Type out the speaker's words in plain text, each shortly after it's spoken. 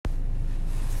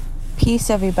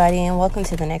Peace, everybody, and welcome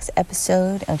to the next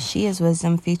episode of She Is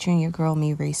Wisdom, featuring your girl,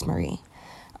 me, Race Marie.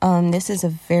 This is a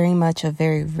very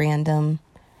random,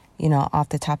 off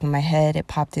the top of my head, it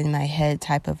popped in my head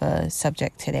type of a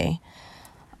subject today.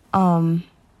 What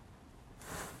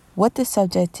the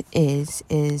subject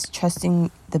is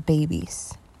trusting the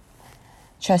babies,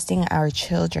 trusting our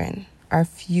children, our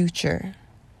future,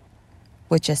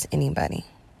 with just anybody.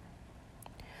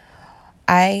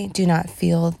 I do not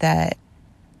feel that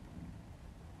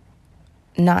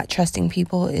not trusting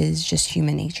people is just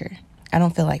human nature. I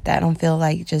don't feel like that. I don't feel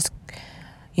like just,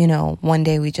 one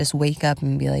day we just wake up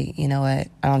and be like, you know what,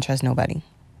 I don't trust nobody.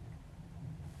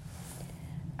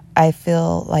 I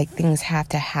feel like things have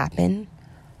to happen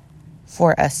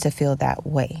for us to feel that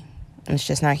way. And it's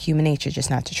just not human nature just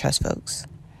not to trust folks.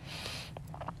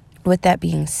 With that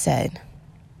being said,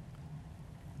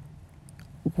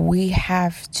 we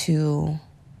have to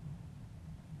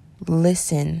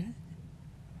listen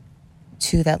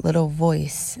to that little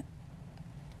voice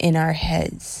in our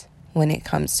heads when it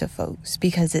comes to folks,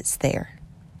 because it's there,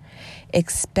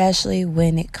 especially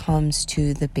when it comes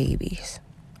to the babies,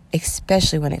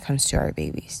 especially when it comes to our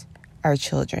babies, our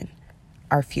children,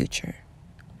 our future.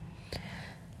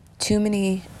 Too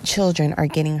many children are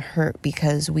getting hurt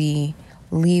because we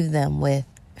leave them with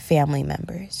family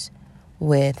members,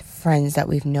 with friends that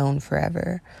we've known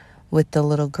forever, with the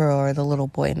little girl or the little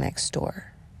boy next door.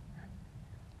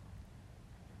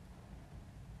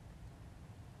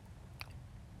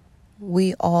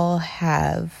 We all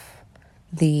have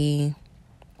that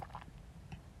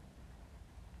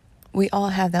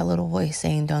little voice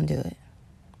saying, don't do it,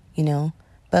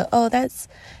 but, that's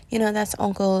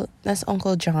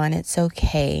Uncle John. It's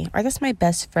okay. Or that's my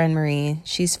best friend, Marie.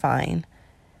 She's fine.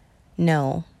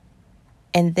 No.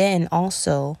 And then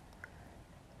also,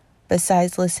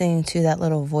 besides listening to that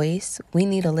little voice, we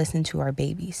need to listen to our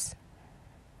babies.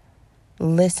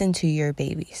 Listen to your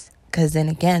babies. Because then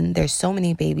again, there's so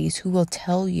many babies who will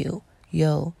tell you,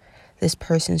 yo, this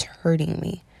person's hurting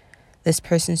me. This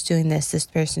person's doing this. This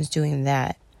person's doing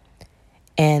that.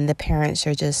 And the parents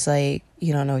are just like,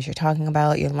 you don't know what you're talking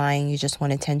about. You're lying. You just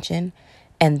want attention.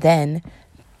 And then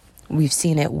we've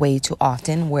seen it way too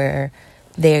often where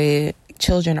their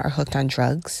children are hooked on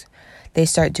drugs. They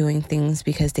start doing things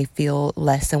because they feel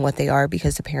less than what they are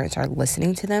because the parents are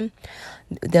listening to them.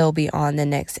 They'll be on the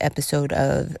next episode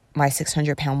of My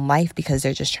 600-Pound Life because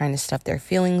they're just trying to stuff their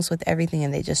feelings with everything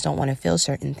and they just don't want to feel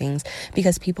certain things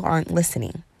because people aren't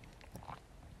listening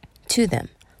to them.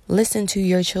 Listen to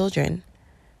your children.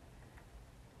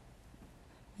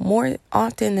 More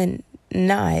often than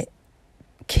not,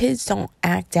 kids don't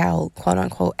act out, quote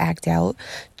unquote, act out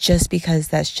just because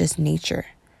that's just nature.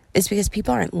 It's because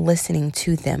people aren't listening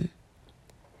to them.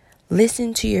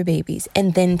 Listen to your babies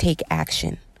and then take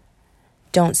action.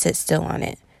 Don't sit still on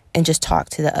it and just talk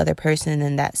to the other person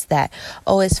and that's that.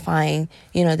 Oh, it's fine.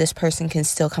 This person can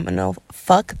still come. No,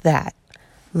 fuck that.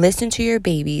 Listen to your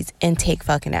babies and take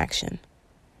fucking action.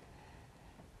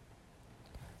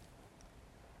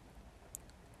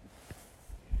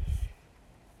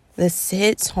 This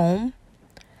hits home,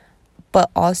 but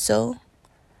also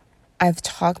I've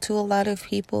talked to a lot of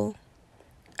people.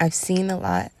 I've seen a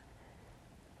lot.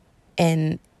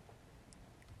 And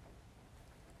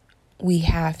we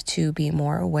have to be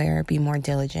more aware, be more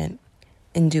diligent,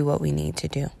 and do what we need to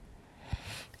do.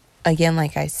 Again,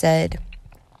 like I said,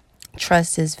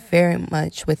 trust is very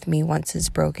much with me. Once it's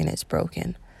broken, it's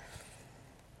broken.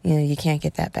 You can't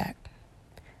get that back.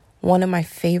 One of my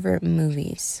favorite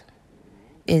movies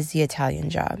is The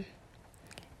Italian Job.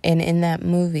 And in that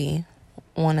movie,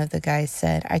 one of the guys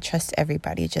said, I trust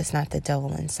everybody, just not the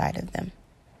devil inside of them.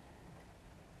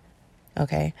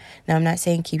 Okay? Now, I'm not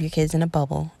saying keep your kids in a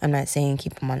bubble. I'm not saying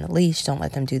keep them on a leash. Don't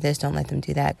let them do this. Don't let them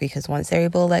do that. Because once they're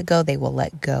able to let go, they will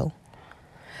let go.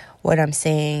 What I'm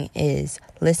saying is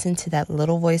listen to that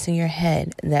little voice in your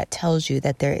head that tells you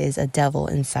that there is a devil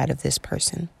inside of this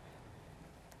person.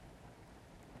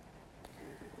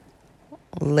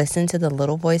 Listen to the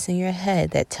little voice in your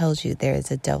head that tells you there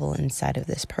is a devil inside of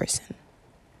this person.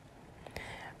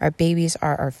 Our babies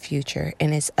are our future,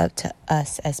 and it's up to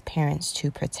us as parents to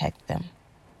protect them,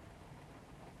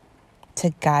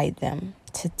 to guide them,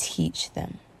 to teach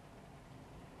them.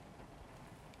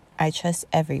 I trust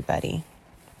everybody.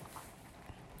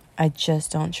 I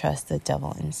just don't trust the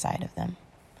devil inside of them.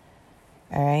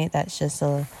 All right? That's just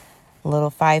a little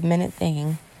 5-minute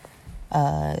thing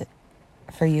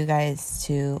for you guys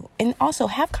to... And also,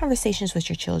 have conversations with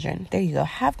your children. There you go.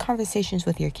 Have conversations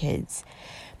with your kids.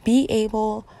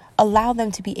 Allow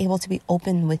them to be able to be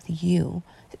open with you.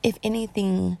 If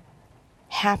anything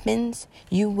happens,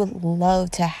 you would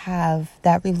love to have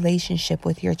that relationship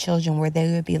with your children where they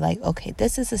would be like, okay,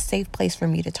 this is a safe place for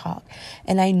me to talk.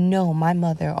 And I know my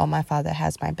mother or my father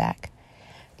has my back.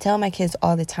 Tell my kids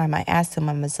all the time. I ask them,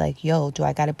 I was like, yo, do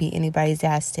I got to beat anybody's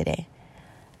ass today?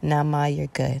 Nah, ma, you're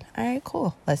good. All right,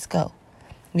 cool. Let's go.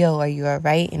 Yo, are you all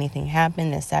right? Anything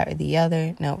happened? This, that, or the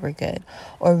other? No, we're good.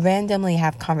 Or randomly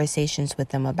have conversations with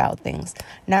them about things.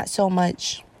 Not so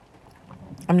much,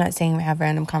 I'm not saying have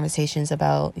random conversations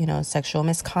about, sexual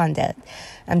misconduct.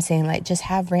 I'm saying like just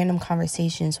have random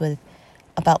conversations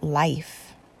about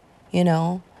life,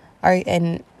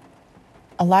 and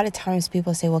a lot of times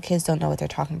people say, well, kids don't know what they're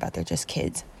talking about. They're just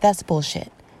kids. That's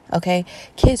bullshit. Okay.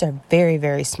 Kids are very,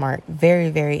 very smart, very,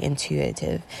 very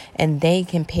intuitive, and they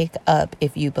can pick up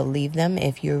if you believe them,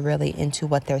 if you're really into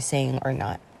what they're saying or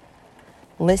not.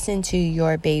 Listen to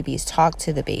your babies. Talk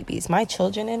to the babies. My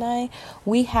children and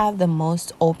we have the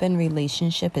most open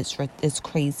relationship. It's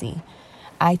crazy.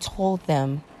 I told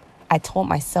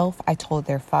myself, I told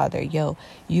their father, yo,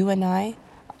 you and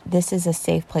this is a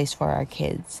safe place for our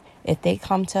kids. If they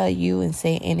come to you and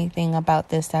say anything about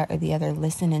this, that, or the other,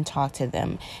 listen and talk to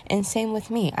them. And same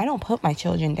with me. I don't put my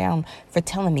children down for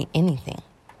telling me anything.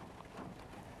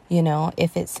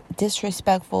 If it's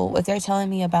disrespectful, if they're telling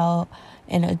me about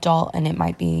an adult and it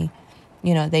might be,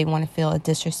 they want to feel a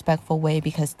disrespectful way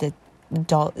because the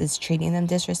adult is treating them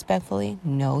disrespectfully.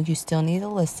 No, you still need to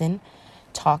listen.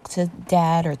 Talk to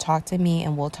dad or talk to me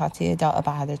and we'll talk to the adult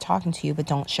about how they're talking to you, but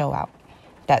don't show out.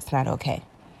 That's not okay.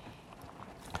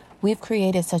 We've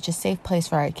created such a safe place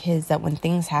for our kids that when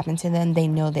things happen to them, they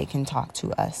know they can talk to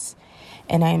us.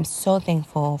 And I am so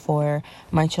thankful for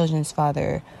my children's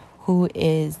father, who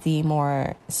is the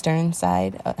more stern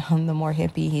side. I'm the more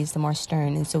hippie, he's the more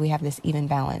stern. And so we have this even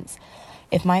balance.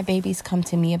 If my babies come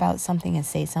to me about something and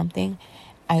say something,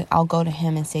 I'll go to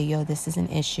him and say, yo, this is an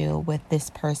issue with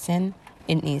this person.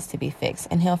 It needs to be fixed.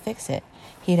 And he'll fix it.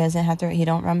 He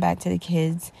don't run back to the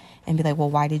kids and be like,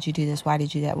 well, why did you do this? Why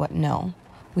did you do that? What? No.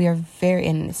 We are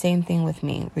and the same thing with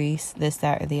me, Reese, this,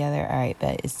 that, or the other. All right,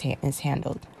 but it's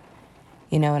handled.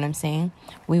 You know what I'm saying?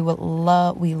 We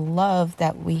love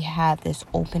that we have this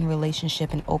open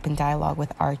relationship and open dialogue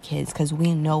with our kids because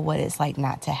we know what it's like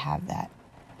not to have that.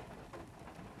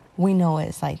 We know what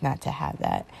it's like not to have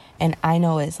that. And I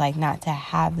know it's like not to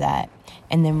have that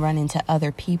and then run into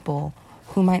other people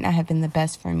who might not have been the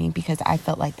best for me because I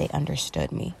felt like they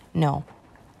understood me. No.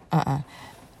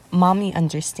 Mommy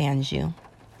understands you.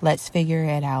 Let's figure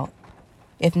it out.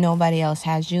 If nobody else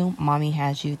has you, mommy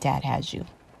has you, dad has you.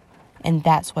 And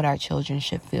that's what our children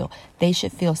should feel. They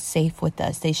should feel safe with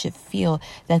us. They should feel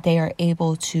that they are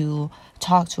able to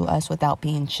talk to us without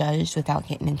being judged, without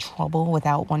getting in trouble,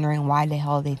 without wondering why the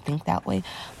hell they think that way.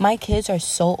 My kids are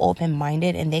so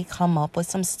open-minded and they come up with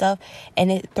some stuff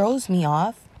and it throws me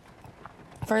off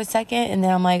for a second. And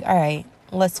then I'm like, all right,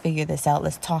 let's figure this out.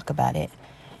 Let's talk about it.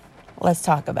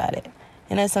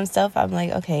 And there's some stuff I'm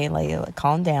like, okay, like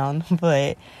calm down.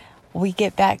 But we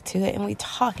get back to it and we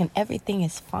talk and everything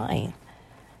is fine.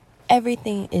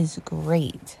 Everything is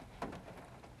great.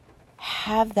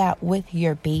 Have that with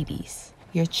your babies,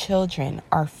 your children,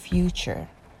 our future.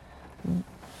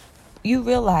 You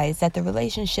realize that the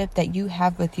relationship that you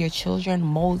have with your children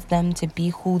molds them to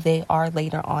be who they are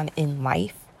later on in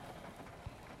life.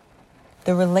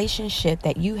 The relationship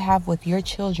that you have with your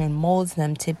children molds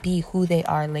them to be who they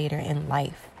are later in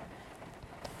life.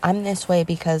 I'm this way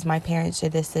because my parents are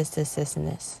this, and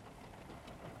this.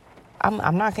 I'm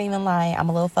not going to even lie. I'm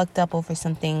a little fucked up over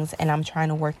some things and I'm trying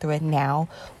to work through it now,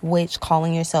 which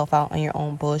calling yourself out on your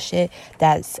own bullshit,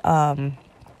 that's,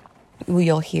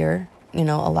 you'll hear, a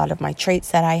lot of my traits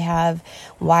that I have,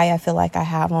 why I feel like I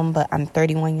have them, but I'm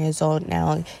 31 years old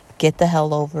now. Get the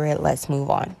hell over it. Let's move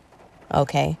on.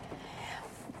 Okay.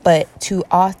 But too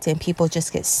often people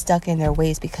just get stuck in their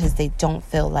ways because they don't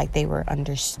feel like they were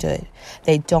understood.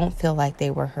 They don't feel like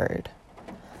they were heard.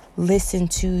 Listen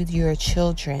to your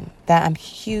children. I'm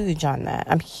huge on that.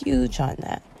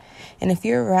 And if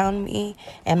you're around me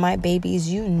and my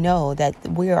babies, you know that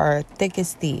we are thick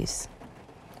as thieves.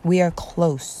 We are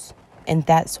close. And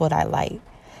that's what I like.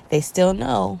 They still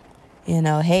know,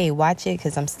 hey, watch it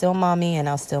because I'm still mommy and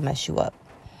I'll still mess you up.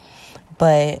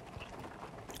 But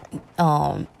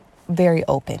very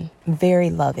open, very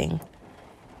loving.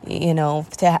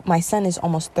 My son is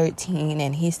almost 13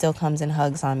 and he still comes and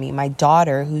hugs on me. My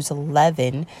daughter, who's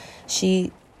 11,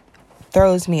 she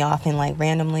throws me off and like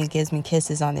randomly gives me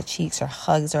kisses on the cheeks or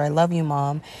hugs or I love you,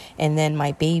 mom. And then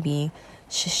my baby,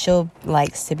 she'll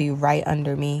likes to be right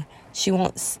under me. She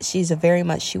won't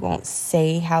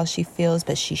say how she feels,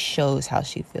 but she shows how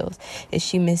she feels. If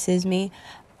she misses me,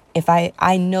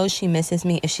 I know she misses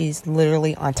me if she's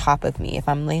literally on top of me. If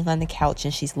I'm laying on the couch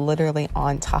and she's literally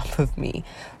on top of me,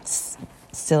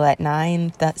 still at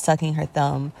 9, sucking her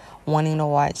thumb, wanting to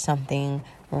watch something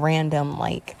random,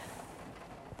 like,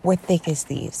 we're thick as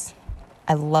thieves.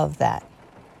 I love that.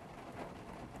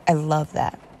 I love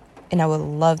that. And I would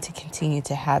love to continue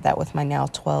to have that with my now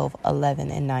 12, 11,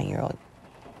 and 9-year-old.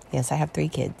 Yes, I have 3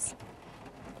 kids.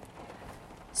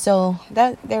 So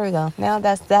there we go. Now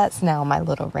that's now my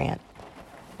little rant.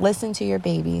 Listen to your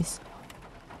babies.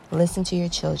 Listen to your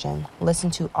children.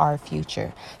 Listen to our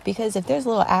future. Because if there's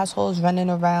little assholes running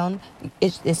around,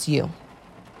 it's you.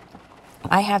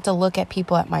 I have to look at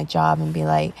people at my job and be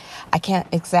like, I can't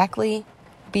exactly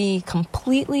be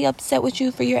completely upset with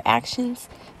you for your actions,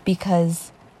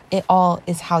 because it all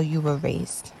is how you were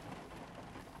raised.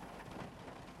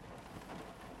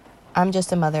 I'm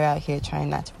just a mother out here trying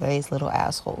not to raise little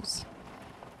assholes.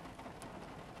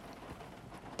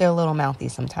 They're a little mouthy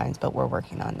sometimes, but we're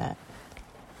working on that.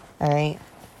 All right?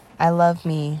 I love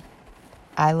me.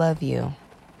 I love you.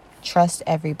 Trust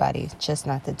everybody, just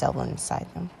not the devil inside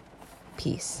them.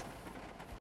 Peace.